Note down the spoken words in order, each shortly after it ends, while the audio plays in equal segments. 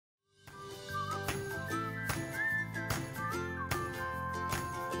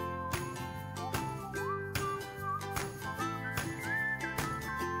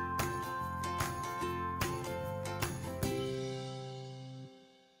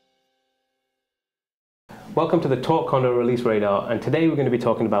Welcome to the TalkCondo Release Radar, and today we're going to be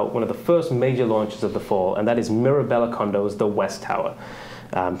talking about one of the first major launches of the fall, and that is Mirabella Condos, the West Tower.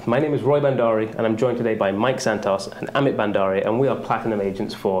 My name is Bhandari, and I'm joined today by Mike Santos and Amit Bhandari, and we are Platinum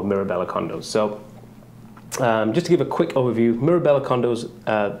Agents for Mirabella Condos. So, just to give a quick overview, Mirabella Condos,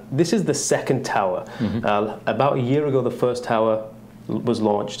 this is the second tower. About a year ago, the first tower was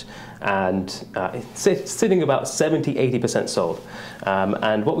launched, and it's sitting about 70–80% sold.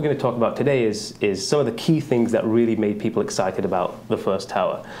 And what we're going to talk about today is some of the key things that really made people excited about the first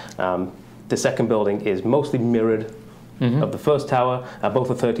tower. The second building is mostly mirrored of the first tower, both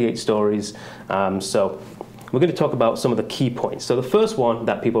are 38 stories. So we're going to talk about some of the key points. So the first one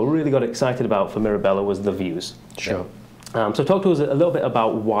that people really got excited about for Mirabella was the views. Sure. So talk to us a little bit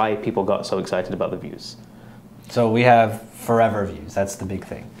about why people got so excited about the views. So we have forever views. That's the big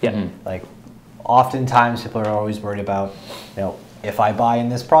thing. Yeah. Like, oftentimes people are always worried about, if I buy in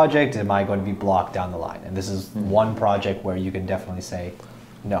this project, am I going to be blocked down the line? And this is one project where you can definitely say,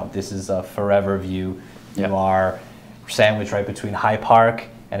 no, this is a forever view. You are sandwiched right between High Park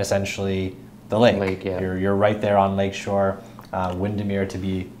and essentially the lake. You're right there on Lakeshore. Windermere, to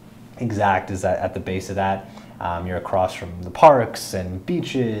be exact, is at the base of that. You're across from the parks and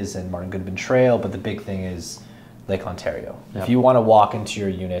beaches and Martin Goodman Trail, but the big thing is Lake Ontario. If you want to walk into your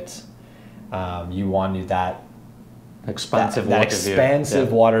unit, you want that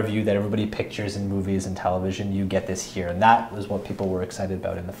expansive water view that everybody pictures in movies and television. You get this here, and that was what people were excited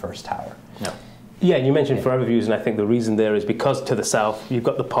about in the first tower. Yeah, and you mentioned forever views, and I think the reason there is because to the south you've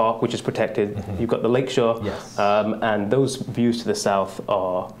got the park, which is protected. You've got the lakeshore, and those views to the south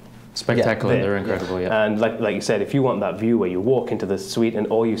are spectacular. They're incredible. And like you said, if you want that view where you walk into the suite and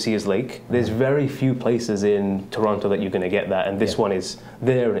all you see is lake, there's very few places in Toronto that you're going to get that, and this one is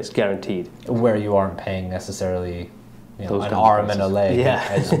there and it's guaranteed. Where you aren't paying necessarily an arm and a leg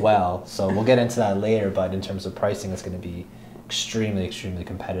as well. So we'll get into that later, but in terms of pricing, it's going to be extremely, extremely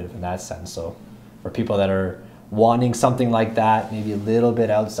competitive in that sense. So for people that are wanting something like that, maybe a little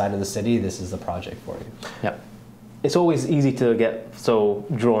bit outside of the city, this is the project for you. Yeah. It's always easy to get so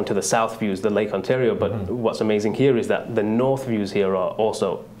drawn to the south views, the Lake Ontario, but what's amazing here is that the north views here are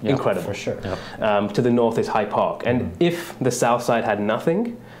also incredible. For sure. To the north is High Park, and if the south side had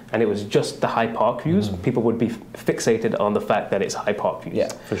nothing and it was just the High Park views, people would be fixated on the fact that it's High Park views. Yeah,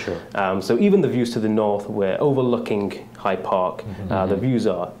 for sure. So even the views to the north, where overlooking High Park, the views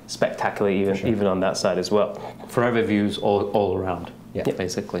are spectacular even on that side as well. Forever views all around,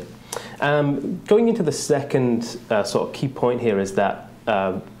 basically. Going into the second sort of key point here is that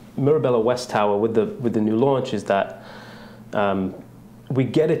Mirabella West Tower with the new launch is that we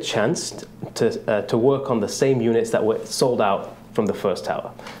get a chance to work on the same units that were sold out from the first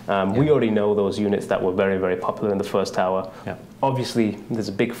tower. We already know those units that were very, very popular in the first tower. Obviously, there's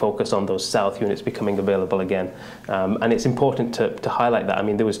a big focus on those south units becoming available again, and it's important to highlight that. I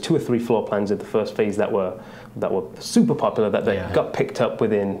mean, there was 2 or 3 floor plans in the first phase that were super popular that they got picked up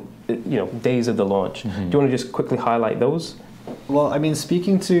within days of the launch. Do you want to just quickly highlight those? Well, I mean,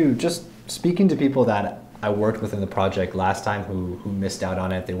 speaking to people that I worked with in the project last time who missed out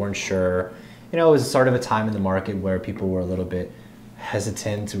on it, they weren't sure. It was sort of a time in the market where people were a little bit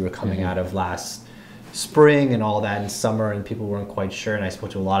hesitant. We were coming out of last spring and all that in summer, and people weren't quite sure. And I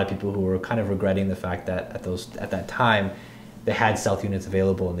spoke to a lot of people who were kind of regretting the fact that at that time they had south units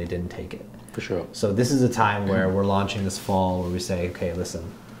available and they didn't take it. For sure. So this is a time where we're launching this fall where we say, okay, listen,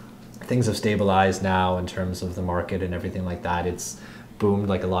 things have stabilized now in terms of the market and everything like that. It's boomed,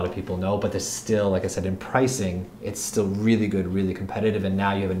 like a lot of people know, but there's still, like I said, in pricing, it's still really good, really competitive, and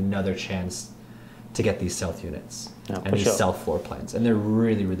now you have another chance to get these south units and these south floor plans, and they're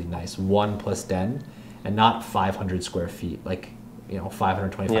really, really nice. 1+ den, and not 500 square feet, like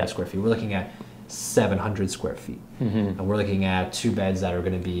 525 square feet. We're looking at 700 square feet, and we're looking at 2 beds that are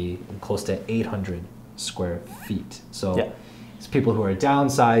going to be close to 800 square feet. So it's people who are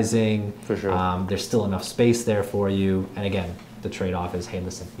downsizing. For sure. There's still enough space there for you, and again, the trade-off is, hey,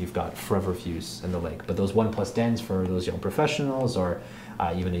 listen, you've got forever views in the lake, but those 1+ dens for those young professionals or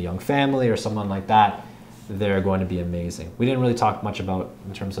even a young family or someone like that, they're going to be amazing. We didn't really talk much about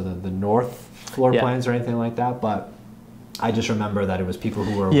in terms of the north floor plans or anything like that, but I just remember that it was people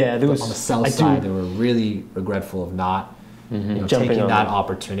who were on the south side. They were really regretful of not taking that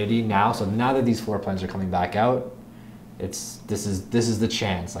opportunity now. So now that these floor plans are coming back out, this is the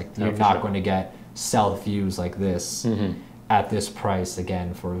chance. Like, you're not going to get south views like this at this price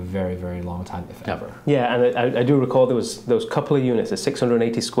again for a very, very long time, if ever. Yeah, and I do recall there was those couple of units, the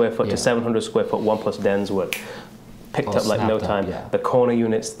 680 square foot to 700 square foot 1+ dens were picked up like no time. Yeah. The corner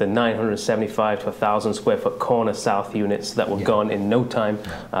units, the 975 to 1,000 square foot corner south units that were gone in no time,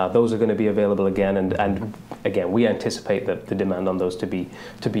 those are going to be available again. And again, we anticipate that the demand on those to be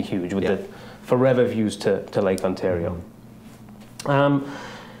huge with the forever views to Lake Ontario.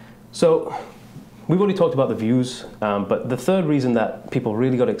 So we've already talked about the views, but the third reason that people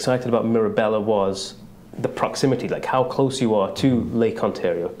really got excited about Mirabella was the proximity, like how close you are to Lake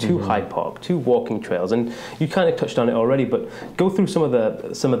Ontario, to Hyde Park, to walking trails. And you kind of touched on it already, but go through some of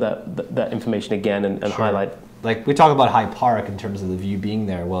that information again and highlight. Like we talk about Hyde Park in terms of the view being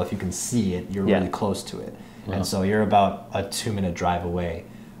there. Well, if you can see it, you're really close to it. And so you're about a 2-minute drive away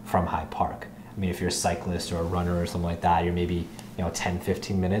from Hyde Park. I mean, if you're a cyclist or a runner or something like that, you're maybe 10,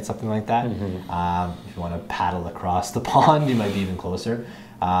 15 minutes, something like that. If you want to paddle across the pond, you might be even closer.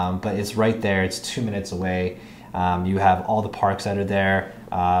 But it's right there. It's 2 minutes away. You have all the parks that are there.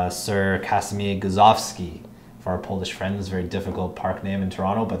 Sir Casimir Guzowski, for our Polish friends, very difficult park name in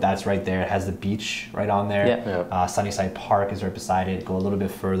Toronto, but that's right there. It has the beach right on there. Sunnyside Park is right beside it. Go a little bit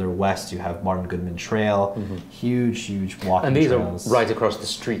further west, you have Martin Goodman Trail. Huge walking And these trails. are right across the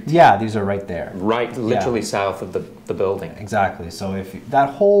street. Yeah, these are right there. Right, literally south of the building. Exactly. So if that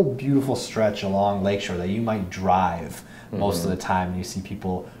whole beautiful stretch along Lakeshore that you might drive most of the time, and you see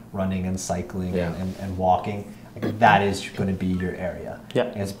people running and cycling and walking, like that is going to be your area. Yeah,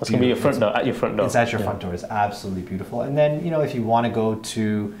 it's going to be your front door, at your front door. It's at your front door. It's absolutely beautiful. And then, if you want to go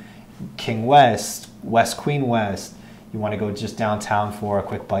to King West, West Queen West, you want to go just downtown for a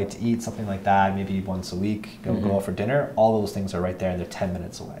quick bite to eat, something like that, maybe once a week, go out for dinner, all those things are right there and they're 10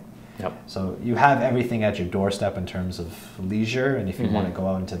 minutes away. So you have everything at your doorstep in terms of leisure, and if you want to go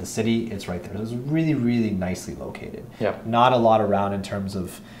out into the city, it's right there. So it's really, really nicely located. Not a lot around in terms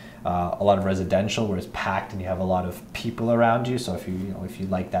of a lot of residential where it's packed and you have a lot of people around you. So if you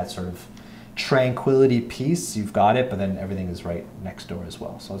like that sort of tranquility piece, you've got it, but then everything is right next door as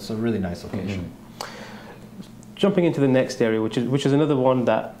well. So it's a really nice location. Jumping into the next area, which is another one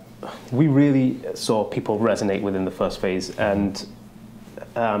that we really saw people resonate with in the first phase, and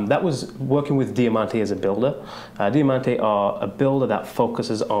that was working with Diamante as a builder. Diamante are a builder that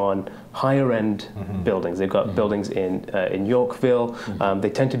focuses on higher end buildings. They've got buildings in Yorkville. They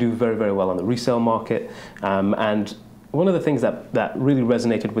tend to do very, very well on the resale market. And one of the things that really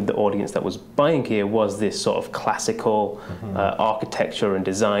resonated with the audience that was buying here was this sort of classical architecture and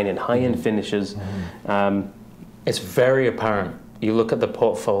design and high-end finishes. It's very apparent. You look at the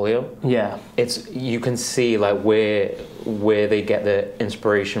portfolio. You can see like where they get the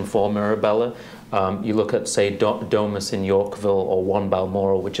inspiration for Mirabella. You look at, say, Domus in Yorkville or One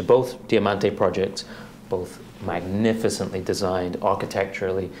Balmoral, which are both Diamante projects, both magnificently designed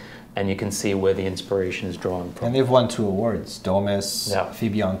architecturally, and you can see where the inspiration is drawn from. And they've won 2 awards, Domus,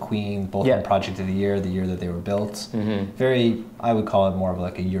 Phoebe on Queen, both won Project of the year that they were built. Very, I would call it more of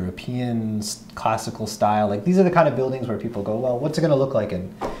like a European classical style. Like these are the kind of buildings where people go, well, what's it going to look like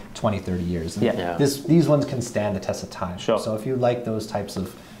in 20, 30 years? And these ones can stand the test of time. So if you like those types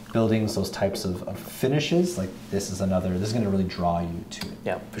of buildings, those types of finishes, like this is going to really draw you to it.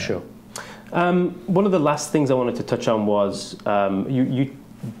 Yeah, for sure. One of the last things I wanted to touch on was you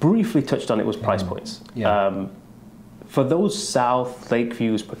briefly touched on it was price points. For those south lake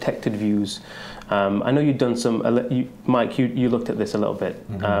views, protected views, I know you've done some, Mike, you looked at this a little bit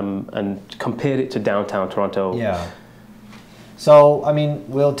and compared it to downtown Toronto. So, I mean,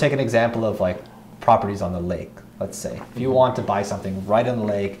 we'll take an example of like properties on the lake, let's say. If you want to buy something right on the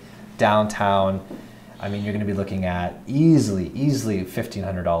lake, downtown, I mean, you're going to be looking at easily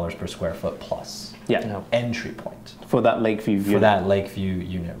 $1,500 per square foot plus. Entry point. For that Lakeview unit. For that Lakeview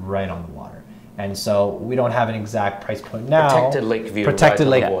unit right on the water. And so we don't have an exact price point now. Protected Lakeview. Protected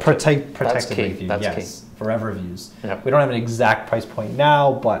right protected Lakeview, yes. Forever views. We don't have an exact price point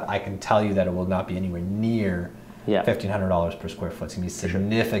now, but I can tell you that it will not be anywhere near $1,500 per square foot. It's going to be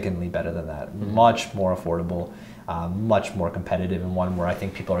significantly better than that. Much more affordable, much more competitive, and one where I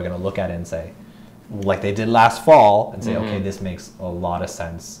think people are going to look at it and say, like they did last fall, and say, okay, this makes a lot of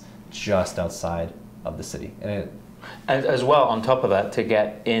sense just outside of the city. And as well, on top of that, to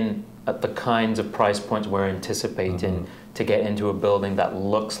get in at the kinds of price points we're anticipating to get into a building that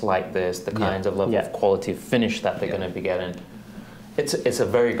looks like this, the kinds of level of quality of finish that they're going to be getting. It's a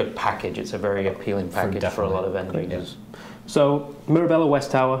very good package. It's a very appealing package for a lot of end users. So Mirabella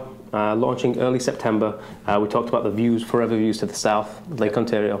West Tower, launching early September. We talked about the views, forever views to the south, Lake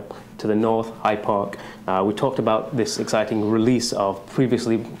Ontario, to the north, Hyde Park. We talked about this exciting release of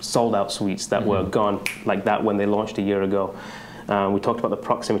previously sold out suites that were gone like that when they launched a year ago. We talked about the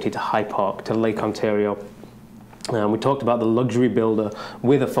proximity to Hyde Park, to Lake Ontario. We talked about the luxury builder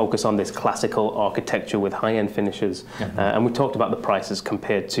with a focus on this classical architecture with high-end finishes. And we talked about the prices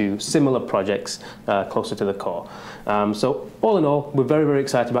compared to similar projects closer to the core. So all in all, we're very, very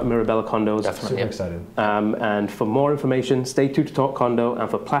excited about Mirabella Condos. Definitely. Super excited. And for more information, stay tuned to TalkCondo. And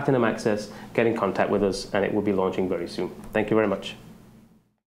for Platinum Access, get in contact with us, and it will be launching very soon. Thank you very much.